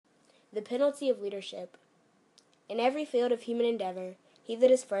The penalty of leadership. In every field of human endeavor, he that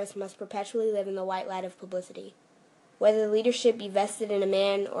is first must perpetually live in the white light of publicity. Whether the leadership be vested in a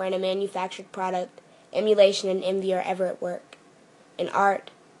man or in a manufactured product, emulation and envy are ever at work. In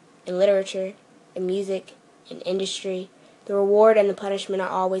art, in literature, in music, in industry, the reward and the punishment are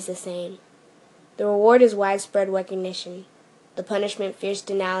always the same. The reward is widespread recognition, the punishment fierce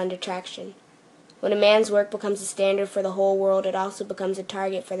denial and detraction. When a man's work becomes a standard for the whole world, it also becomes a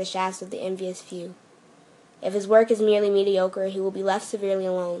target for the shafts of the envious few. If his work is merely mediocre, he will be left severely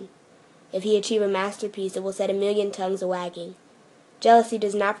alone. If he achieve a masterpiece, it will set 1,000,000 tongues a-wagging. Jealousy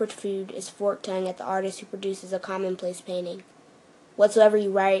does not protrude its forked tongue at the artist who produces a commonplace painting. Whatsoever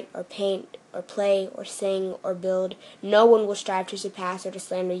you write, or paint, or play, or sing, or build, no one will strive to surpass or to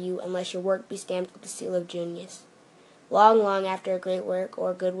slander you unless your work be stamped with the seal of genius. Long, long after a great work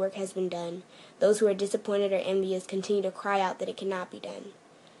or a good work has been done, those who are disappointed or envious continue to cry out that it cannot be done.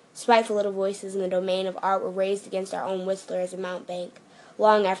 Spiteful little voices in the domain of art were raised against our own Whistler as a mountebank,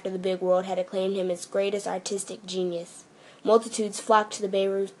 long after the big world had acclaimed him its greatest artistic genius. Multitudes flocked to the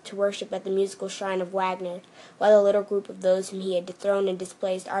Bayreuth to worship at the musical shrine of Wagner, while a little group of those whom he had dethroned and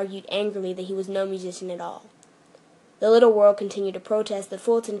displaced argued angrily that he was no musician at all. The little world continued to protest that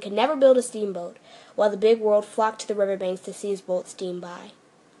Fulton could never build a steamboat, while the big world flocked to the riverbanks to see his boat steam by.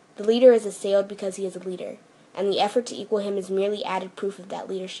 The leader is assailed because he is a leader, and the effort to equal him is merely added proof of that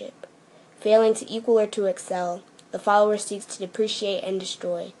leadership. Failing to equal or to excel, the follower seeks to depreciate and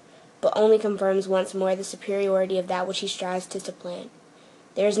destroy, but only confirms once more the superiority of that which he strives to supplant.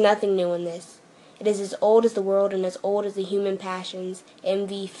 There is nothing new in this. It is as old as the world and as old as the human passions,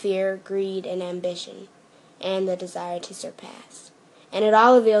 envy, fear, greed, and ambition, and the desire to surpass. And it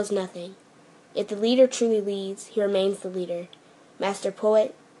all avails nothing. If the leader truly leads, he remains the leader. Master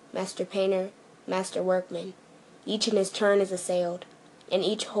poet, master painter, master workman. Each in his turn is assailed, and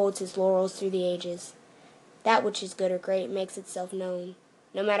each holds his laurels through the ages. That which is good or great makes itself known,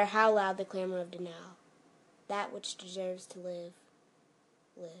 no matter how loud the clamor of denial. That which deserves to live,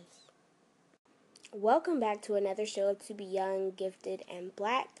 lives. Welcome back to another show of To Be Young, Gifted, and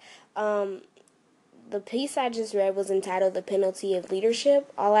Black. The piece I just read was entitled The Penalty of Leadership.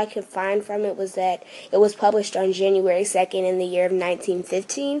 All I could find from it was that it was published on January 2nd in the year of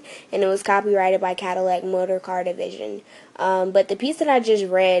 1915, and it was copyrighted by Cadillac Motor Car Division. But the piece that I just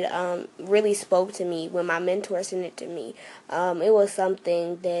read really spoke to me when my mentor sent it to me. It was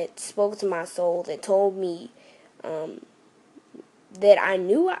something that spoke to my soul, that told me that I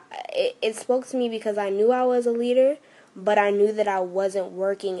knew, it spoke to me because I knew I was a leader, but I knew that I wasn't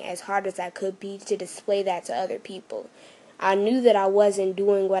working as hard as I could be to display that to other people. I knew that I wasn't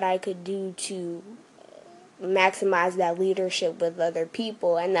doing what I could do to maximize that leadership with other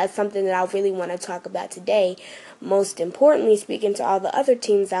people, and that's something that I really want to talk about today. Most importantly, speaking to all the other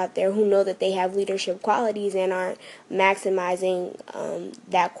teens out there who know that they have leadership qualities and aren't maximizing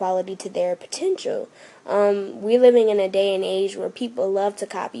that quality to their potential. We're living in a day and age where people love to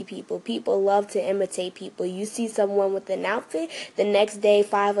copy people. People love to imitate people. You see someone with an outfit, the next day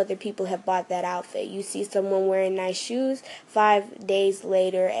 5 other people have bought that outfit. You see someone wearing nice shoes, 5 days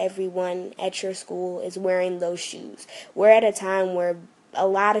later everyone at your school is wearing those shoes. We're at a time where a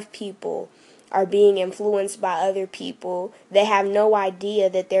lot of people are being influenced by other people. They have no idea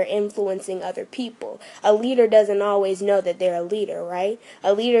that they're influencing other people. A leader doesn't always know that they're a leader, right?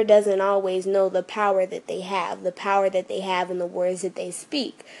 A leader doesn't always know the power that they have in the words that they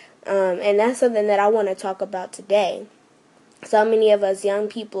speak. And that's something that I want to talk about today. So many of us young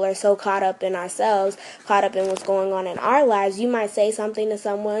people are so caught up in ourselves, caught up in what's going on in our lives. You might say something to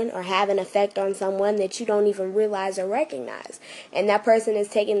someone or have an effect on someone that you don't even realize or recognize. And that person is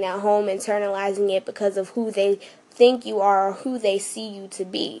taking that home, internalizing it because of who they think you are or who they see you to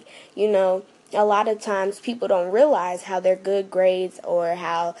be. You know, a lot of times people don't realize how their good grades or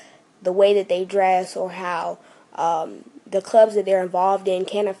how the way that they dress or how the clubs that they're involved in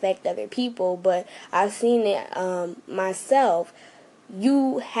can affect other people, but I've seen it myself.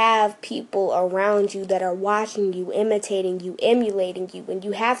 You have people around you that are watching you, imitating you, emulating you, and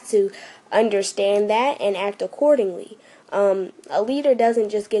you have to understand that and act accordingly. A leader doesn't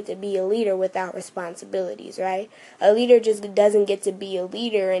just get to be a leader without responsibilities, right? A leader just doesn't get to be a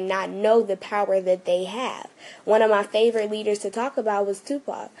leader and not know the power that they have. One of my favorite leaders to talk about was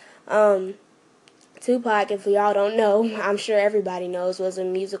Tupac. Tupac, if y'all don't know, I'm sure everybody knows, was a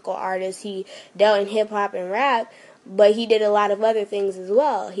musical artist. He dealt in hip-hop and rap, but he did a lot of other things as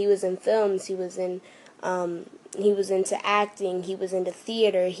well. He was in films, he was into acting, he was into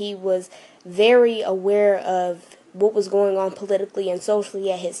theater. He was very aware of what was going on politically and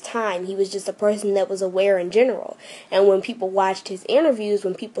socially at his time. He was just a person that was aware in general. And when people watched his interviews,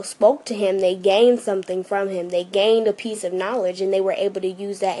 when people spoke to him, they gained something from him. They gained a piece of knowledge, and they were able to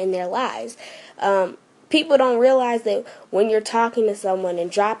use that in their lives. People don't realize that when you're talking to someone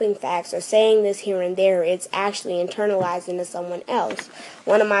and dropping facts or saying this here and there, it's actually internalized into someone else.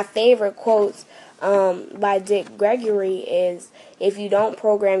 One of my favorite quotes by Dick Gregory is, if you don't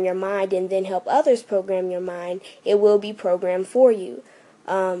program your mind and then help others program your mind, it will be programmed for you.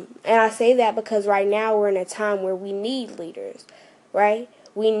 And I say that because right now we're in a time where we need leaders, right?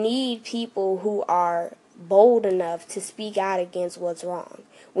 We need people who are bold enough to speak out against what's wrong.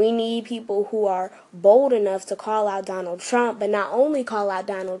 We need people who are bold enough to call out Donald Trump, but not only call out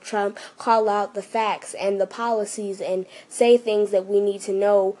Donald Trump, call out the facts and the policies and say things that we need to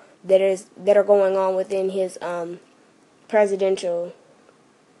know that are going on within his presidential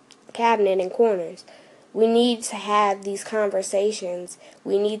cabinet and corners. We need to have these conversations.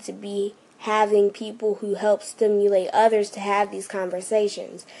 We need to be having people who help stimulate others to have these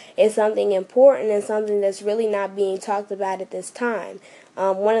conversations. It's something important and something that's really not being talked about at this time.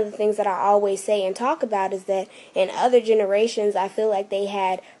 One of the things that I always say and talk about is that in other generations, I feel like they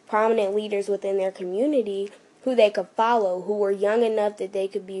had prominent leaders within their community who they could follow, who were young enough that they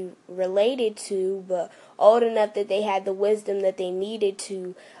could be related to, but old enough that they had the wisdom that they needed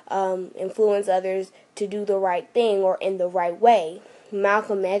to influence others to do the right thing or in the right way.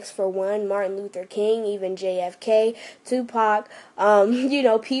 Malcolm X, for one, Martin Luther King, even JFK, Tupac,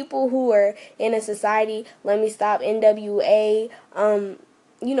 people who are in a society, NWA,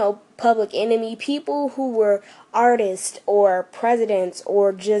 Public Enemy, people who were artists or presidents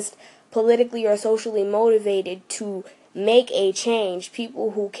or just politically or socially motivated to make a change,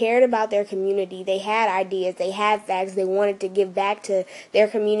 people who cared about their community, they had ideas, they had facts, they wanted to give back to their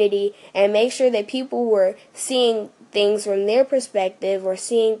community and make sure that people were seeing things from their perspective or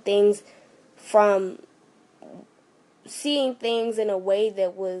seeing things in a way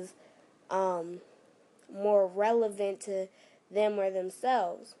that was more relevant to them or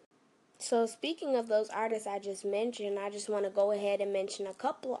themselves. So speaking of those artists I just mentioned, I just want to go ahead and mention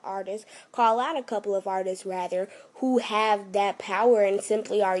call out a couple of artists rather, who have that power and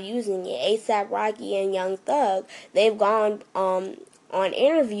simply are using it. A$AP Rocky and Young Thug, they've gone on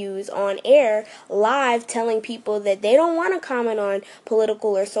interviews on air live telling people that they don't want to comment on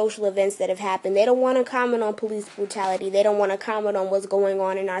political or social events that have happened. They don't want to comment on police brutality. They don't want to comment on what's going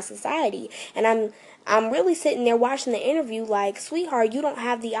on in our society. And I'm really sitting there watching the interview like, sweetheart, you don't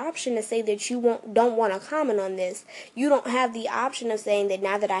have the option to say that you don't want to comment on this. You don't have the option of saying that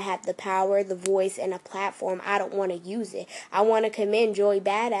now that I have the power, the voice, and a platform, I don't want to use it. I want to commend Joey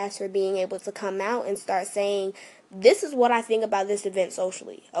Badass for being able to come out and start saying, this is what I think about this event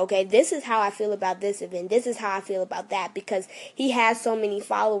socially, okay? This is how I feel about this event. This is how I feel about that, because he has so many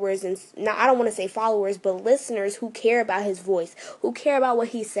followers, and now I don't want to say followers, but listeners who care about his voice, who care about what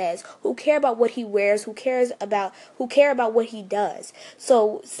he says, who care about what he wears, who care about what he does.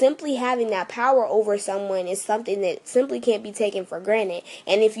 So simply having that power over someone is something that simply can't be taken for granted.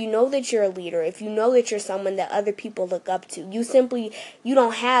 And if you know that you're a leader, if you know that you're someone that other people look up to, you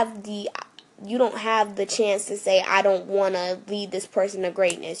don't have the chance to say, I don't want to lead this person to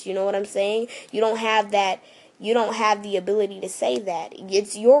greatness. You know what I'm saying? You don't have the ability to say that.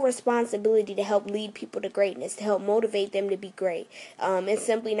 It's your responsibility to help lead people to greatness, to help motivate them to be great. It's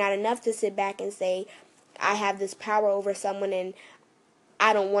simply not enough to sit back and say, I have this power over someone and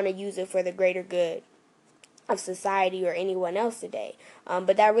I don't want to use it for the greater good of society or anyone else today.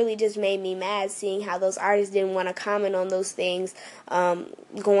 But that really just made me mad, seeing how those artists didn't want to comment on those things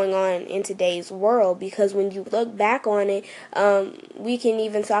going on in today's world. Because when you look back on it, we can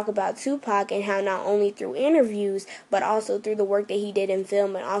even talk about Tupac and how not only through interviews, but also through the work that he did in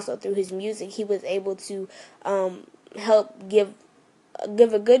film and also through his music, he was able to help give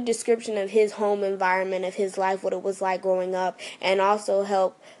a good description of his home environment, of his life, what it was like growing up, and also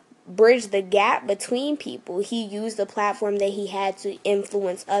help bridge the gap between people. He used the platform that he had to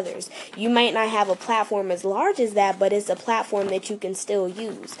influence others. You might not have a platform as large as that, but it's a platform that you can still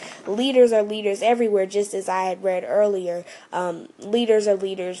use. Leaders are leaders everywhere, just as I had read earlier. Leaders are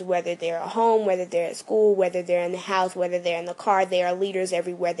leaders whether they're at home, whether they're at school, whether they're in the house, whether they're in the car. They are leaders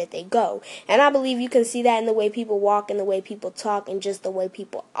everywhere that they go. And I believe you can see that in the way people walk, in the way people talk, and just the way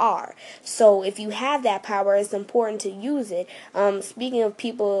people are. So if you have that power, it's important to use it. Speaking of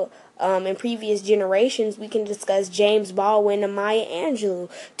people in previous generations, we can discuss James Baldwin and Maya Angelou,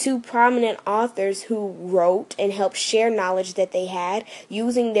 two prominent authors who wrote and helped share knowledge that they had,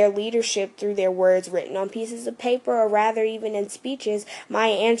 using their leadership through their words written on pieces of paper, or rather even in speeches.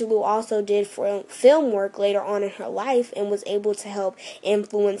 Maya Angelou also did film work later on in her life and was able to help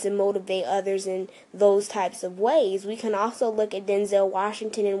influence and motivate others in those types of ways. We can also look at Denzel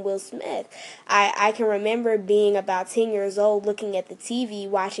Washington and Will Smith. I can remember being about 10 years old, looking at the TV,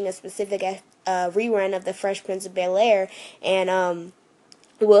 watching a specific rerun of The Fresh Prince of Bel-Air, and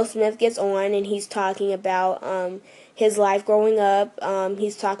Will Smith gets on and he's talking about his life growing up.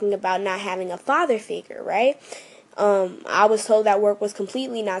 He's talking about not having a father figure, right? I was told that work was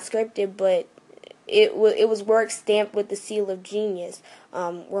completely not scripted, but it was work stamped with the seal of genius,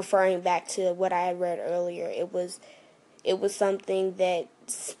 referring back to what I had read earlier. It was something that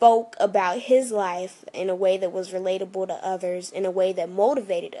spoke about his life in a way that was relatable to others, in a way that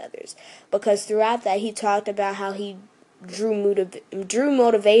motivated others. Because throughout that, he talked about how he drew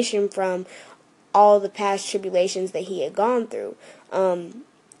motivation from all the past tribulations that he had gone through.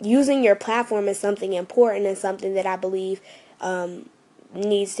 Using your platform is something important and something that I believe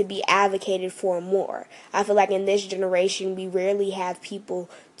needs to be advocated for more. I feel like in this generation, we rarely have people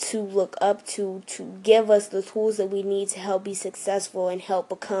to look up to give us the tools that we need to help be successful and help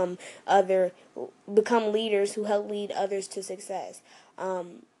become leaders who help lead others to success.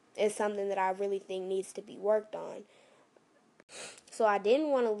 It's something that I really think needs to be worked on. So I didn't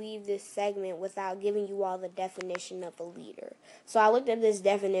want to leave this segment without giving you all the definition of a leader. So I looked at this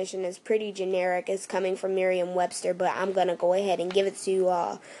definition. It's pretty generic. It's coming from Merriam-Webster, but I'm going to go ahead and give it to you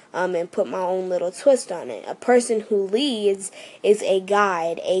all and put my own little twist on it. A person who leads is a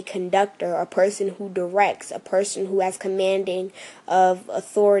guide, a conductor, a person who directs, a person who has commanding of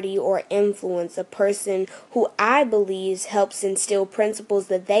authority or influence, a person who I believe helps instill principles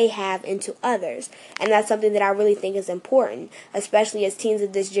that they have into others. And that's something that I really think is important, especially as teens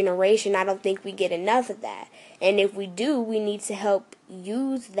of this generation. I don't think we get enough of that. And if we do, we need to help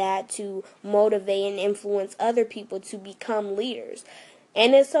use that to motivate and influence other people to become leaders.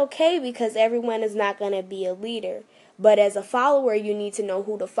 And it's okay because everyone is not going to be a leader. But as a follower, you need to know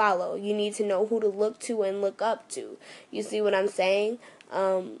who to follow. You need to know who to look to and look up to. You see what I'm saying?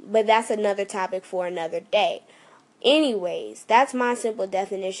 But that's another topic for another day. Anyways, that's my simple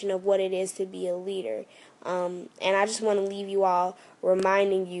definition of what it is to be a leader. And I just want to leave you all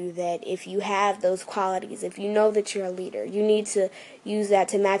reminding you that if you have those qualities, if you know that you're a leader, you need to use that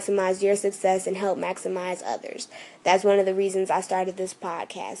to maximize your success and help maximize others. That's one of the reasons I started this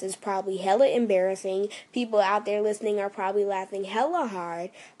podcast. It's probably hella embarrassing. People out there listening are probably laughing hella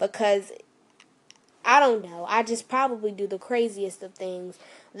hard because I don't know. I just probably do the craziest of things.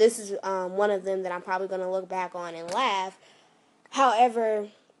 This is one of them that I'm probably going to look back on and laugh. However,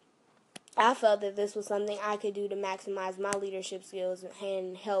 I felt that this was something I could do to maximize my leadership skills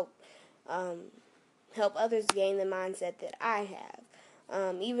and help others gain the mindset that I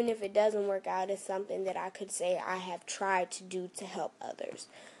have. Even if it doesn't work out, it's something that I could say I have tried to do to help others.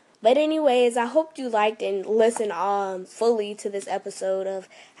 But anyways, I hope you liked and listened fully to this episode of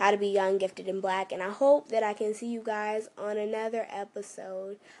How to Be Young, Gifted, and Black. And I hope that I can see you guys on another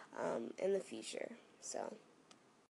episode in the future. So